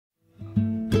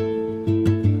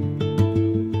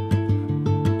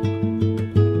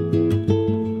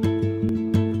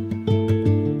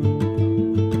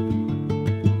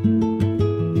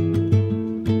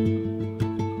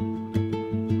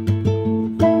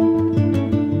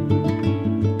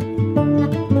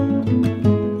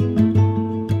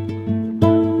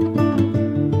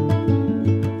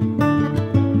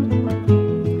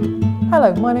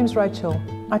Hello, my name's Rachel.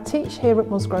 I teach here at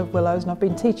Musgrove Willows and I've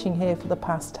been teaching here for the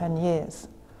past 10 years.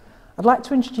 I'd like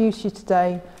to introduce you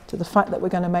today to the fact that we're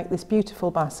going to make this beautiful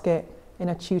basket in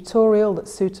a tutorial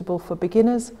that's suitable for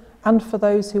beginners and for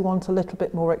those who want a little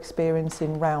bit more experience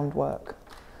in round work.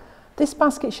 This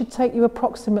basket should take you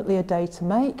approximately a day to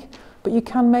make, but you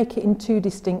can make it in two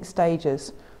distinct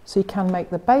stages. So you can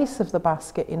make the base of the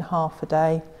basket in half a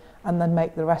day and then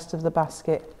make the rest of the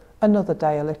basket another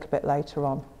day a little bit later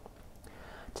on.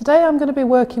 Today I'm going to be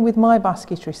working with my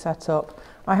basketry setup.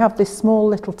 I have this small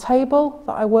little table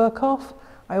that I work off.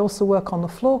 I also work on the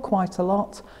floor quite a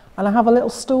lot, and I have a little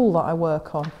stool that I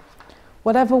work on.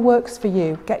 Whatever works for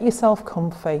you, get yourself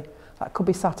comfy. That could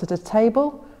be sat at a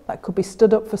table, that could be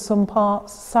stood up for some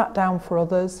parts, sat down for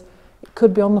others. It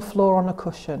could be on the floor on a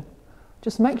cushion.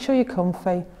 Just make sure you're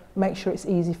comfy, make sure it's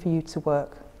easy for you to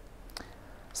work.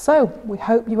 So we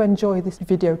hope you enjoy this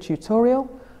video tutorial.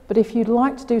 But if you'd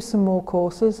like to do some more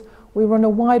courses, we run a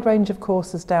wide range of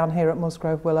courses down here at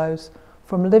Musgrove Willows,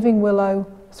 from living willow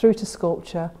through to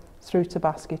sculpture, through to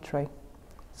basketry.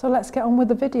 So let's get on with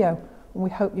the video, and we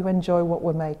hope you enjoy what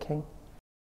we're making.